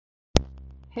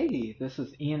Hey, this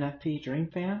is ENFP Dream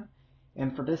Fan,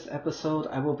 and for this episode,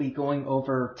 I will be going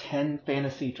over 10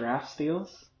 fantasy draft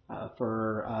steals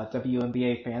for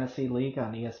WNBA Fantasy League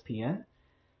on ESPN.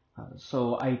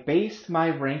 So I based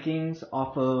my rankings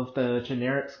off of the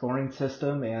generic scoring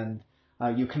system, and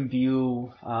you can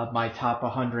view my top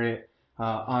 100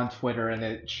 on Twitter, and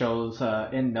it shows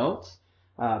in notes.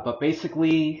 But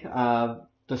basically,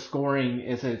 the scoring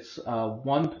is it's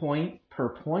 1 point per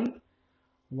point,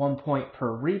 1 point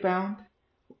per rebound,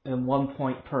 and 1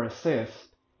 point per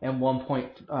assist, and 1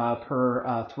 point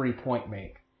per 3 point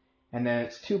make. And then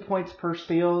it's 2 points per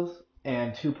steals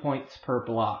and 2 points per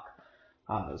block.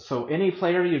 So any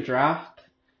player you draft,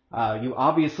 you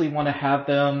obviously want to have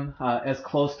them as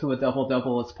close to a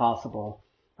double-double as possible,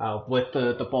 with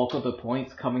the bulk of the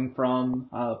points coming from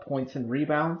points and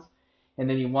rebounds. And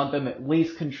then you want them at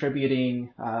least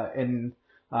contributing in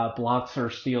blocks or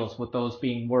steals, with those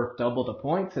being worth double the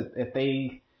points. If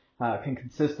they can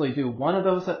consistently do one of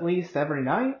those at least every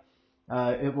night,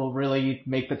 it will really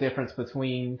make the difference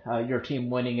between your team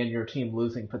winning and your team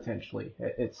losing potentially,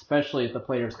 especially if the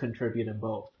players contribute in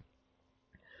both.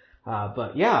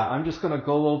 But yeah, I'm just going to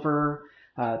go over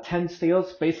 10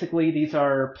 steals. Basically, these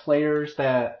are players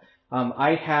that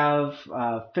I have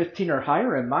 15 or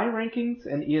higher in my rankings,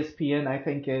 and ESPN I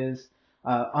think is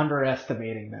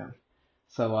underestimating them.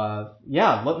 So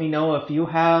yeah, let me know if you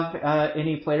have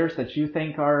any players that you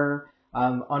think are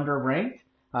underranked.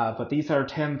 But these are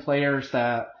 10 players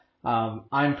that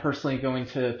I'm personally going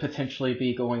to potentially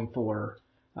be going for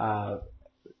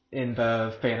in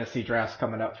the fantasy drafts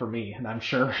coming up for me. And I'm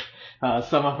sure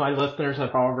some of my listeners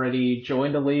have already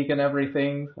joined the league and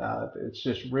everything. It's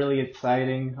just really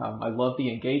exciting. I love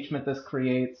the engagement this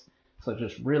creates. So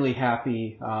just really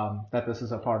happy that this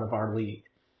is a part of our league.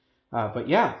 But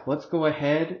yeah, let's go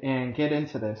ahead and get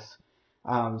into this.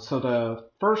 So the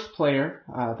first player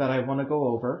that I want to go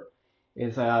over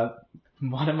is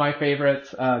one of my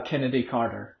favorites, Kennedy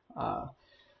Carter.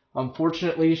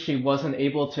 Unfortunately, she wasn't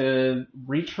able to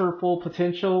reach her full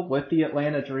potential with the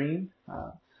Atlanta Dream.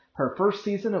 Her first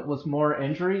season, it was more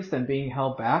injuries than being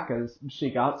held back, as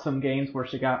she got some games where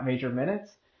she got major minutes.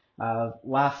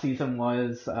 Last season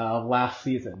was last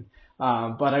season.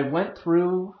 But I went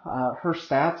through her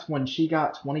stats when she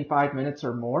got 25 minutes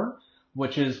or more,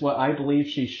 which is what I believe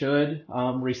she should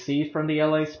receive from the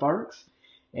LA Sparks.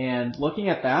 And looking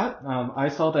at that, I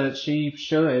saw that she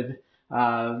should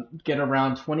get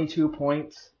around 22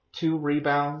 points, 2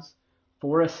 rebounds,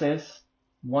 4 assists,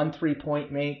 1 3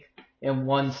 point make, and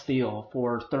 1 steal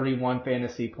for 31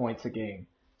 fantasy points a game.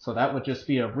 So that would just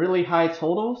be a really high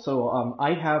total. So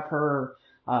I have her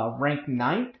ranked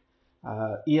ninth.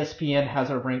 ESPN has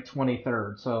her ranked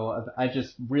 23rd. So I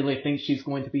just really think she's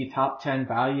going to be top 10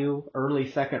 value early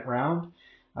second round,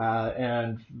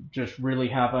 and just really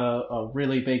have a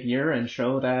really big year and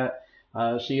show that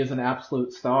she is an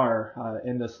absolute star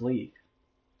in this league.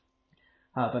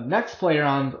 The next player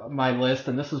on my list,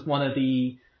 and this is one of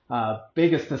the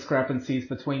biggest discrepancies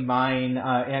between mine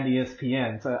and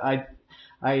ESPN. So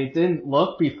I didn't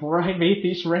look before I made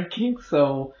these rankings,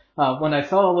 so when I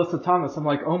saw Alyssa Thomas, I'm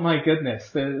like, oh my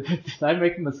goodness, did I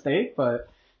make a mistake? But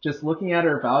just looking at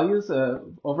her values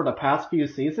over the past few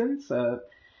seasons,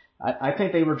 I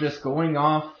think they were just going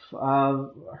off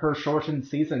her shortened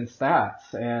season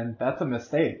stats, and that's a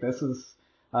mistake. This is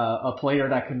a player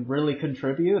that can really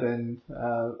contribute, and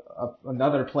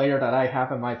another player that I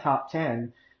have in my top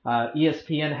 10.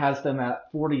 ESPN has them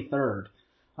at 43rd.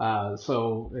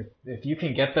 So if you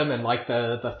can get them in like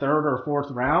the third or fourth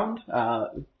round,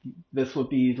 this would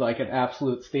be like an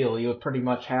absolute steal. You would pretty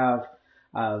much have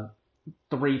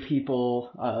three people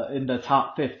in the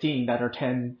top 15 that are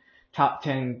top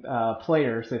 10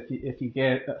 players if you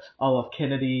get all of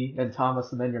Kennedy and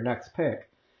Thomas and then your next pick.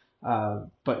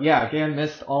 But yeah, again,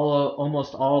 missed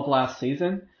almost all of last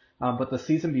season. But the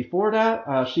season before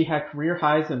that, she had career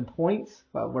highs in points,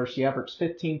 where she averaged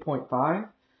 15.5,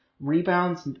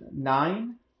 rebounds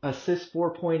 9, assists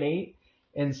 4.8,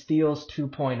 and steals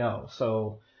 2.0.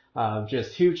 So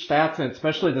just huge stats, and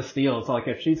especially the steals. Like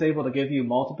if she's able to give you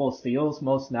multiple steals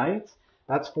most nights,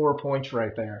 that's 4 points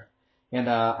right there. And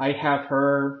I have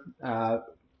her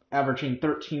averaging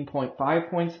 13.5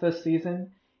 points this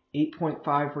season,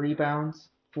 8.5 rebounds,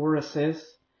 4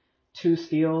 assists, 2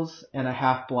 steals, and a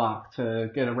half block to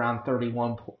get around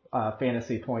 31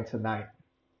 fantasy points a night.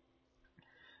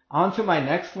 On to my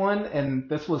next one, and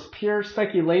this was pure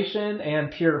speculation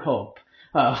and pure hope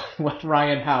with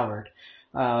Ryan Howard.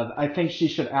 I think she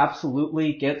should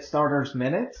absolutely get starters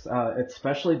minutes,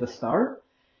 especially the start.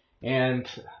 And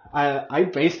I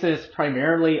based this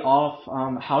primarily off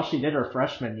how she did her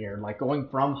freshman year, like going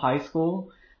from high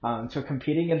school to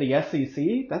competing in the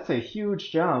SEC. That's a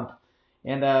huge jump.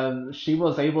 And she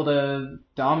was able to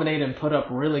dominate and put up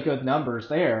really good numbers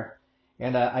there.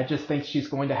 And I just think she's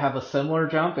going to have a similar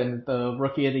jump, and the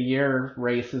Rookie of the Year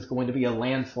race is going to be a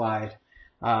landslide.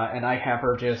 And I have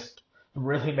her just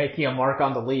really making a mark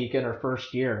on the league in her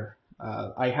first year.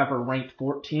 I have her ranked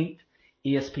 14th.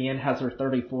 ESPN has her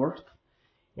 34th.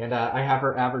 And I have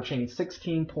her averaging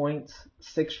 16 points,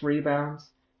 6 rebounds,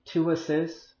 2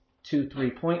 assists, 2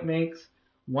 3-point makes,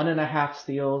 1.5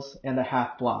 steals, and a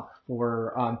half block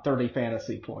for 30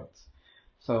 fantasy points.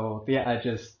 So yeah, I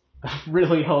just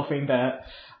really hoping that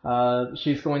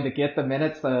she's going to get the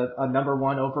minutes that a number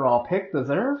 1 overall pick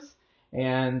deserves,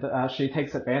 and she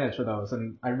takes advantage of those,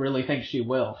 and I really think she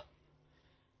will.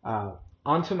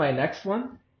 On to my next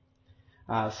one.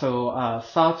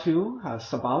 Satu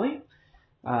Sabali.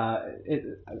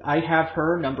 I have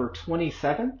her number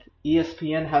 27th.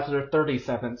 ESPN has her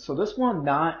 37th. So this one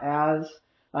not as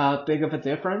big of a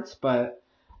difference, but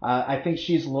I think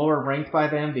she's lower ranked by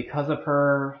them because of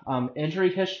her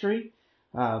injury history.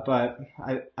 But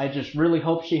I just really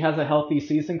hope she has a healthy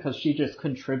season because she just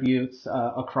contributes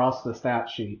across the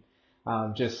stat sheet.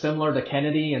 Just similar to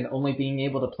Kennedy and only being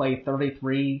able to play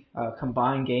 33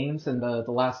 combined games in the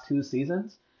last 2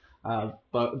 seasons.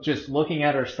 But just looking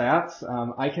at her stats,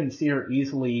 I can see her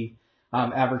easily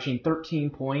averaging 13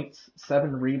 points,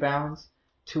 7 rebounds,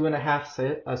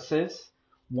 2.5 assists,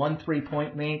 1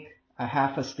 3-point make, a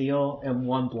half a steal, and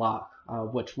 1 block,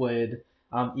 which would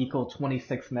equal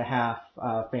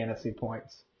 26.5 fantasy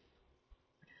points.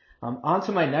 On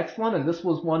to my next one, and this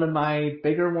was one of my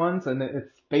bigger ones, and it's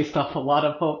based off a lot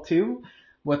of hope too,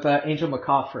 with Angel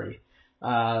McCaffrey.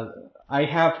 I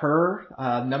have her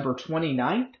number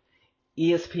 29th.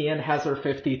 ESPN has her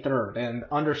 53rd, and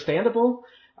understandable,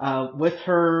 with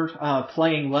her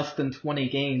playing less than 20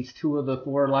 games 2 of the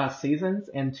 4 last seasons,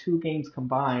 and 2 games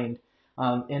combined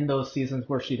in those seasons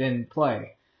where she didn't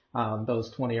play those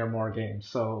 20 or more games.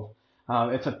 So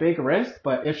it's a big risk,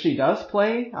 but if she does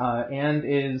play and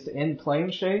is in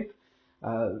playing shape,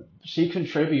 she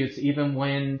contributes even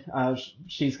when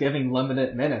she's giving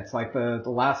limited minutes. Like the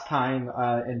last time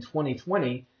in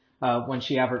 2020, when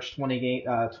she averaged 20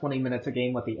 minutes a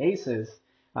game with the Aces,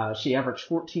 she averaged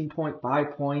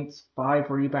 14.5 points, 5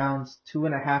 rebounds,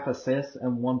 2.5 assists,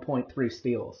 and 1.3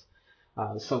 steals.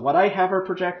 So what I have her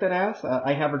projected as,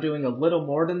 I have her doing a little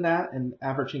more than that and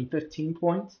averaging 15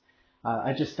 points.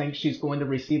 I just think she's going to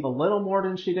receive a little more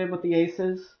than she did with the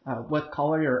Aces, with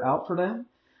Collier out for them.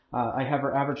 I have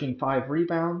her averaging 5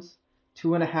 rebounds,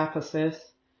 2.5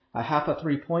 assists, a half a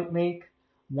 3-point make,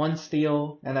 1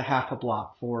 steal, and a half a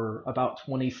block for about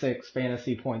 26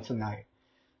 fantasy points a night.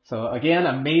 So again,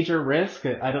 a major risk.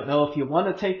 I don't know if you want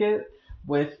to take it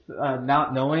with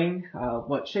not knowing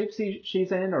what shape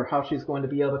she's in or how she's going to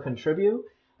be able to contribute.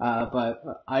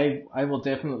 But I will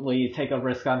definitely take a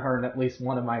risk on her in at least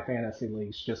one of my fantasy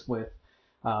leagues, just with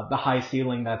the high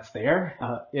ceiling that's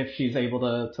there if she's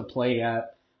able to play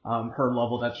at her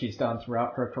level that she's done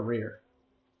throughout her career.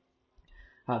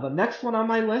 The next one on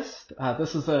my list,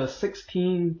 this is a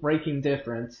 16 ranking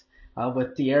difference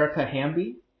with De'Erica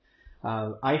Hamby.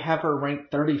 I have her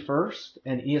ranked 31st,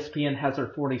 and ESPN has her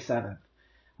 47th.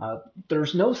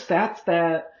 There's no stats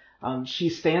that she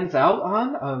stands out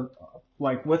on,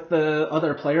 like with the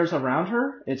other players around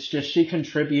her. It's just she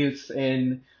contributes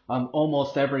in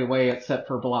almost every way except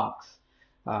for blocks.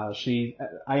 I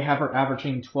have her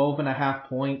averaging 12.5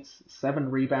 points,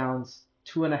 7 rebounds,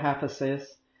 2.5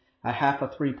 assists, a half a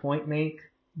 3-point make,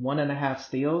 1.5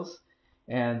 steals,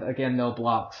 and again, no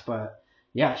blocks. But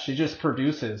yeah, she just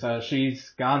produces.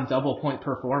 She's gone double point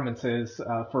performances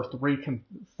for 3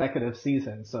 consecutive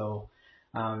seasons. So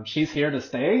she's here to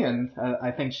stay, and I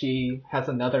think she has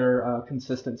another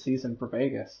consistent season for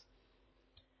Vegas.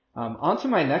 On to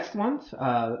my next ones.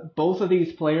 Both of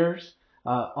these players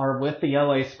are with the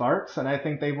LA Sparks, and I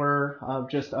think they were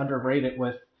just underrated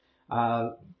with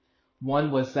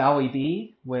one was Zoe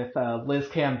B with Liz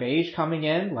Cambage coming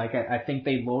in. Like I think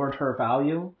they lowered her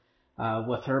value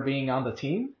with her being on the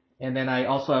team. And then I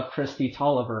also have Christy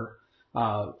Tolliver,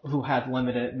 who had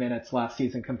limited minutes last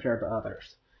season compared to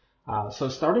others. So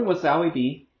starting with Zoe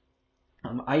B,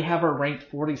 I have her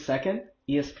ranked 42nd.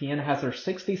 ESPN has her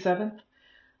 67th.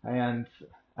 And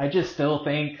I just still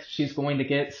think she's going to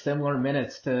get similar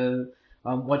minutes to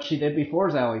what she did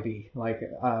before Zoe B. Like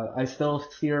I still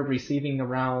see her receiving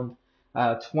around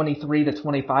 23 to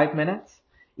 25 minutes.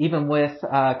 Even with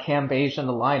Cam Beige in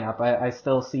the lineup, I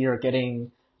still see her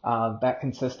getting that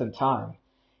consistent time.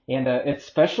 And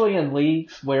especially in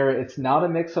leagues where it's not a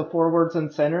mix of forwards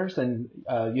and centers and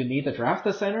you need to draft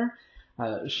a center,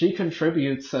 she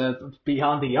contributes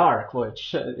beyond the arc,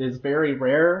 which is very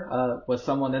rare with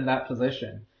someone in that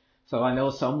position. So I know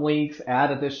some leagues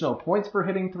add additional points for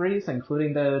hitting threes,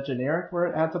 including the generic where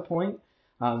it adds a point.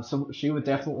 So she would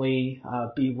definitely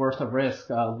be worth a risk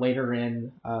later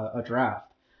in a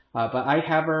draft. But I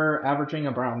have her averaging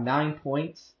around 9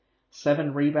 points,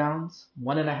 7 rebounds,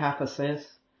 1.5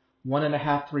 assists,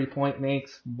 1.5 3-point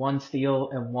makes, 1 steal,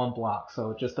 and 1 block.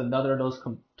 So just another of those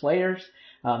players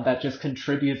that just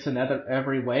contributes in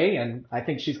every way. And I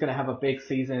think she's going to have a big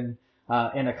season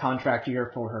in a contract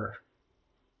year for her.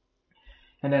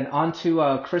 And then on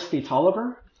to Christy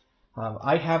Tolliver.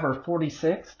 I have her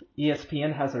 46th.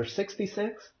 ESPN has her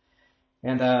 66th.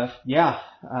 And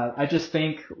I just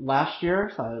think last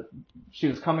year she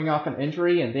was coming off an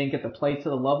injury and didn't get to play to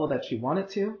the level that she wanted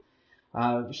to.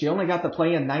 She only got to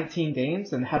play in 19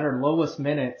 games and had her lowest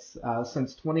minutes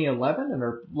since 2011 and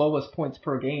her lowest points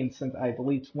per game since I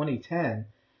believe 2010.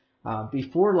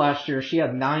 Before last year, she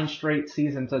had 9 straight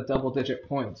seasons of double-digit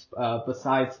points,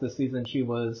 besides the season she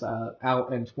was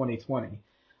out in 2020,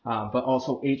 but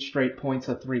also 8 straight points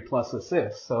of 3+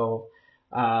 assists. So,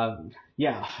 the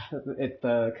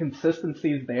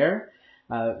consistency is there.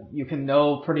 You can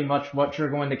know pretty much what you're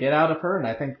going to get out of her, and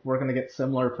I think we're going to get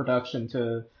similar production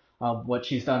to what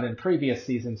she's done in previous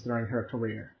seasons during her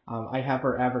career. I have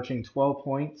her averaging 12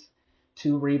 points,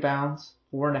 2 rebounds,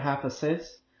 4.5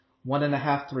 assists,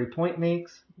 1.5 3-point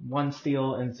makes, 1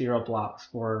 steal, and 0 blocks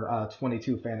for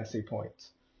 22 fantasy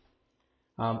points.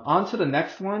 On to the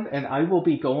next one, and I will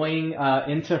be going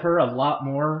into her a lot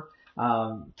more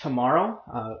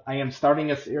tomorrow. I am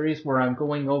starting a series where I'm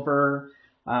going over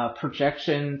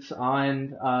projections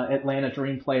on Atlanta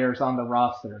Dream players on the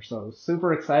roster. So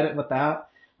super excited with that.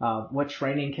 With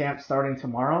training camp starting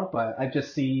tomorrow, but I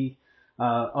just see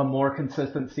a more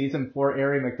consistent season for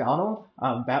Arie McDonald.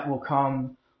 That will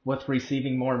come with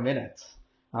receiving more minutes.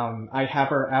 I have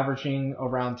her averaging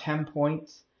around 10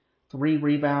 points, 3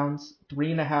 rebounds,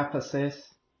 3.5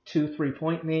 assists, 2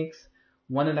 3-point makes,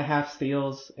 1.5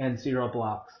 steals, and 0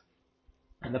 blocks.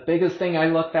 And the biggest thing I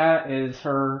looked at is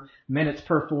her minutes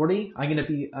per 40.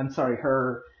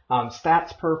 Her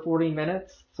stats per 40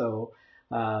 minutes. So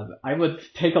I would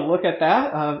take a look at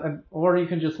that, or you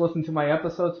can just listen to my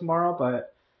episode tomorrow.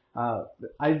 But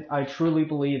I truly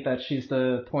believe that she's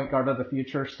the point guard of the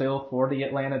future still for the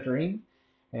Atlanta Dream.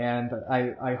 And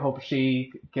I hope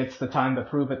she gets the time to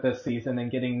prove it this season and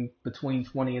getting between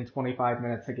 20 and 25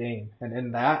 minutes a game. And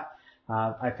in that,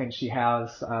 I think she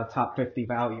has top 50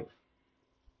 value.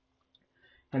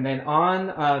 And then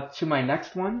on to my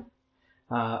next one,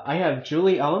 I have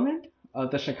Julie Element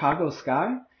of the Chicago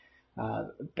Sky.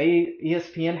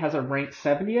 ESPN has her ranked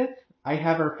 70th. I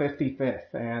have her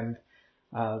 55th, and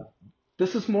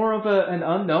this is more of an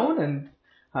unknown, and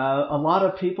a lot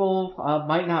of people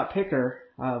might not pick her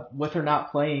with her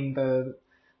not playing the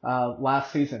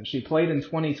last season. She played in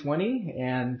 2020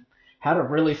 and had a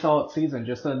really solid season.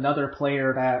 Just another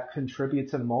player that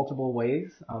contributes in multiple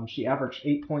ways. She averaged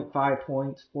 8.5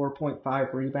 points,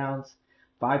 4.5 rebounds,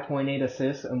 5.8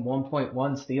 assists, and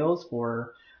 1.1 steals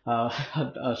for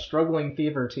a struggling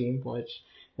Fever team, which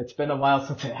it's been a while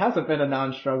since it hasn't been a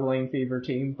non-struggling Fever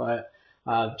team, but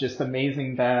just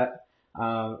amazing that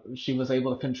she was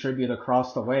able to contribute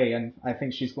across the way, and I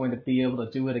think she's going to be able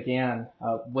to do it again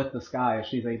with the Sky if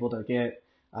she's able to get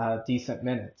decent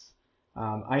minutes.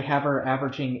 I have her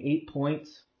averaging 8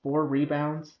 points, 4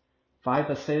 rebounds, 5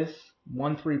 assists,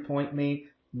 1 3-point make,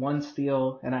 1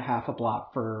 steal, and 0.5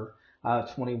 block for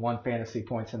 21 fantasy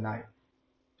points a night.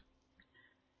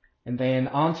 And then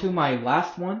on to my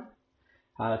last one,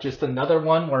 just another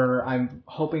one where I'm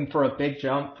hoping for a big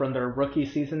jump from their rookie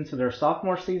season to their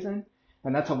sophomore season,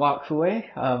 and that's Awak Kue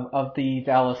of the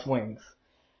Dallas Wings.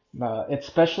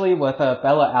 Especially with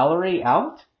Bella Allery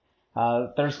out,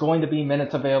 there's going to be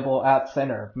minutes available at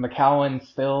center. McCowan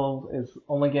still is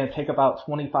only going to take about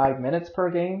 25 minutes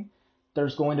per game.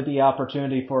 There's going to be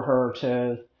opportunity for her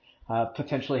to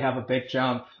potentially have a big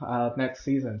jump next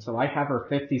season. So I have her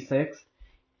 56th.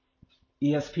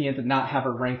 ESPN did not have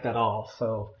her ranked at all.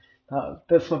 So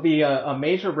this would be a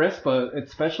major risk, but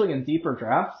especially in deeper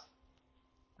drafts,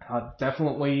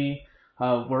 definitely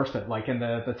worth it. Like in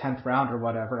the 10th round or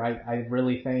whatever, I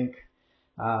really think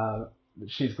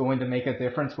she's going to make a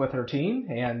difference with her team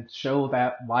and show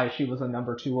that why she was a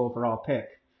number 2 overall pick.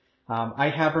 I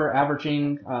have her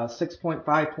averaging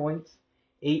 6.5 points,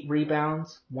 8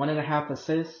 rebounds, 1.5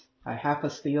 assists, 0.5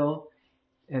 steal,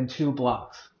 and 2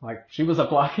 blocks. Like, she was a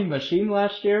blocking machine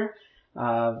last year.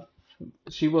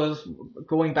 She was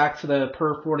going back to the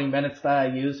per 40 minutes that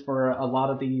I use for a lot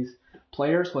of these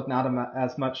players with not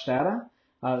as much data.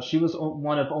 She was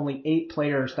one of only 8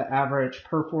 players to average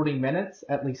per 40 minutes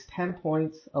at least 10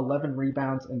 points, 11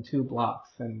 rebounds, and 2 blocks.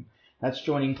 And that's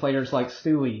joining players like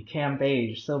Stewie, Cam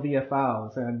Beige, Sylvia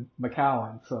Fowles, and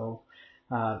McCowan. So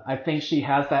I think she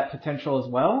has that potential as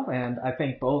well. And I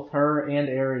think both her and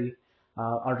Ari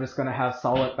are just going to have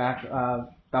solid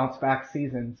bounce back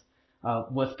seasons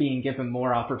with being given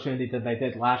more opportunity than they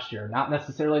did last year. Not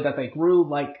necessarily that they grew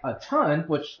like a ton,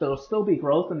 which there'll still be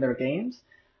growth in their games,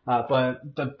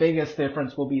 but the biggest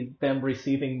difference will be them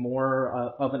receiving more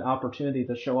of an opportunity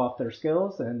to show off their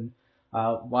skills and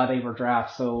why they were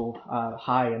drafted so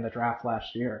high in the draft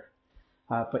last year.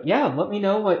 But yeah, let me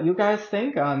know what you guys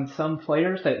think on some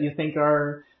players that you think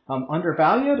are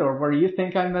undervalued or where you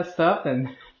think I messed up and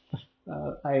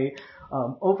I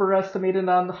overestimated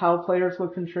on how players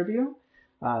would contribute.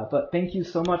 But thank you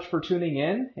so much for tuning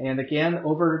in. And again,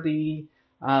 over the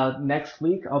next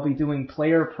week, I'll be doing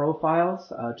player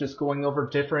profiles, just going over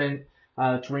different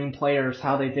dream players,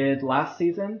 how they did last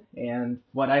season, and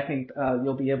what I think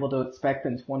you'll be able to expect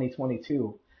in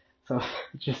 2022. So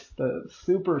just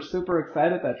super, super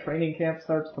excited that training camp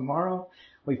starts tomorrow.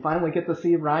 We finally get to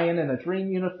see Ryan in a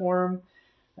dream uniform.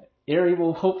 Ari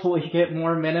will hopefully get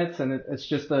more minutes, and it's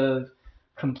just a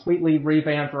completely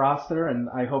revamped roster, and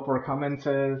I hope we're coming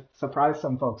to surprise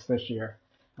some folks this year.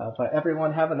 But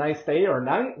everyone have a nice day or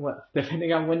night,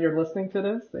 depending on when you're listening to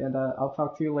this, and I'll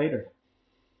talk to you later.